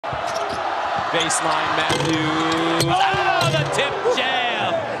Baseline, Matthews. Oh, the tip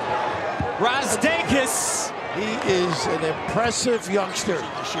jam. Razdakis. He is an impressive youngster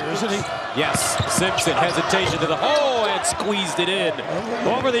this year, isn't he? Yes, Simpson, hesitation to the hole and squeezed it in.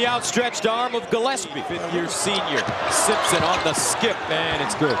 Over the outstretched arm of Gillespie, fifth-year senior. Simpson on the skip, and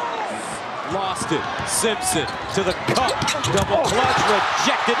it's good. Lost it. Simpson to the cup. Double clutch,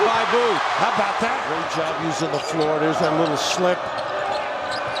 rejected by Booth. How about that? Great job using the floor. There's that little slip.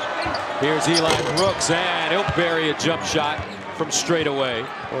 Here's Eli Brooks, and he'll bury a jump shot from straight away.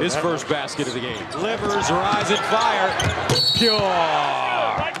 His first basket of the game. Livers rise and fire. Pure.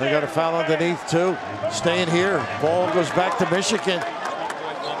 They got a foul underneath, too. Staying here. Ball goes back to Michigan. 1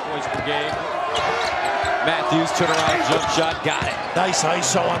 point per game. Matthews, turnaround jump shot, got it. Nice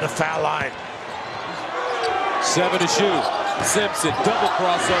ISO on the foul line. 7 to shoot. Simpson, double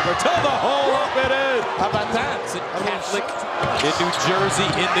crossover to the hole, up and in. How about that? Catholic in New Jersey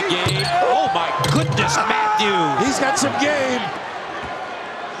in the game. Oh my goodness, Matthews. He's got some game.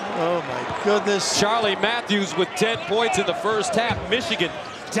 Oh my goodness. Charlie Matthews with 10 points in the first half. Michigan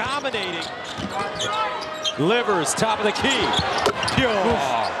dominating. Livers, top of the key. Pure.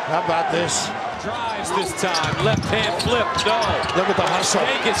 How about this? Drives this time. Left hand flip. No. Look at the hustle.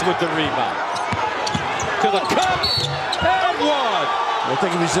 Vegas with the rebound. To the cup. And one. I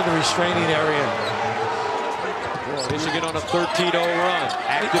think he was in the restraining area. Michigan on a 13-0 run.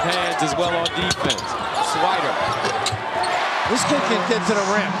 Active hands as well on defense. Swider. This kid can get to the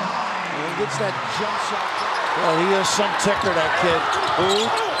rim. When he gets that jump shot. Well, he has some ticker, that kid. Booth.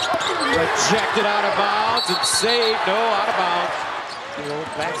 Rejected out of bounds and saved. No, out of bounds. The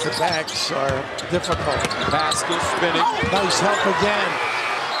old back-to-backs are difficult. Pascal spinning. Nice help again.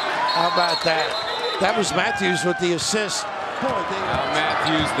 How about that? That was Matthews with the assist. Now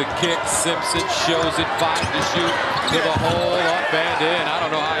Matthews, the kick. Simpson shows it. 5 to shoot. To the hole, up and in. I don't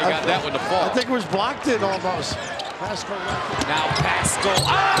know how he got that one to fall. I think it was blocked in almost. Pascal. Now Pascal.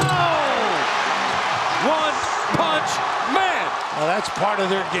 Oh! One punch man. Well, that's part of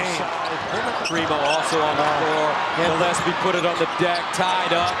their game. Primo also on the floor. Gillespie put it on the deck,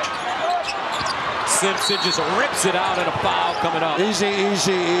 tied up. Simpson just rips it out and a foul coming up. Easy,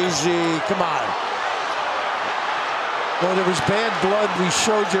 easy, easy. Come on. Well, there was bad blood we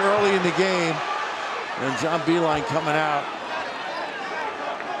showed you early in the game. And John Beilein coming out.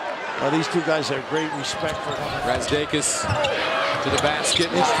 Well, these two guys have great respect for one another. Razdakis to the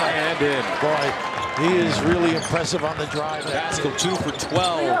basket and in. Boy, he is really impressive on the drive. Pascal 2 for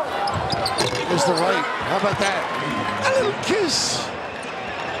 12. Is the right. How about that? A little kiss.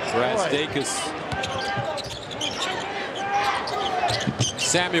 Razdakis.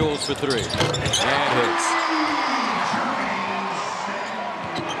 Samuels for 3. And hits.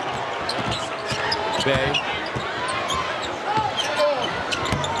 Bay.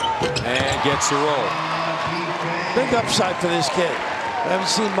 And gets a roll. Big upside for this kid. I haven't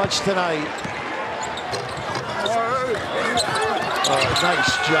seen much tonight.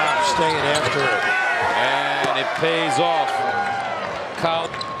 Nice job staying after it. And it pays off. Cal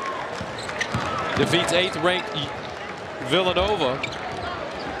defeats 8th-ranked Villanova.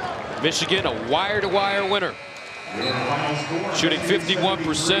 Michigan, a wire-to-wire winner. Shooting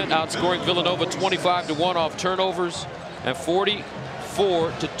 51%, outscoring Villanova 25-1 off turnovers and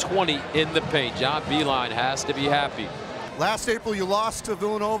 44-20 in the paint. John Beilein has to be happy. Last April, you lost to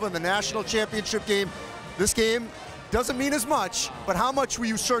Villanova in the national championship game. This game doesn't mean as much, but how much were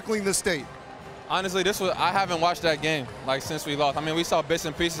you circling the state? Honestly, I haven't watched that game since we lost. I mean, we saw bits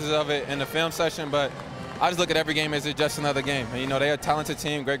and pieces of it in the film session, but I just look at every game as just another game. And, you know, they're a talented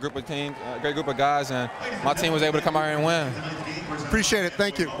team, great group of guys, and my team was able to come out here and win. Appreciate it.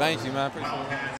 Thank you. Thank you, man. Appreciate it.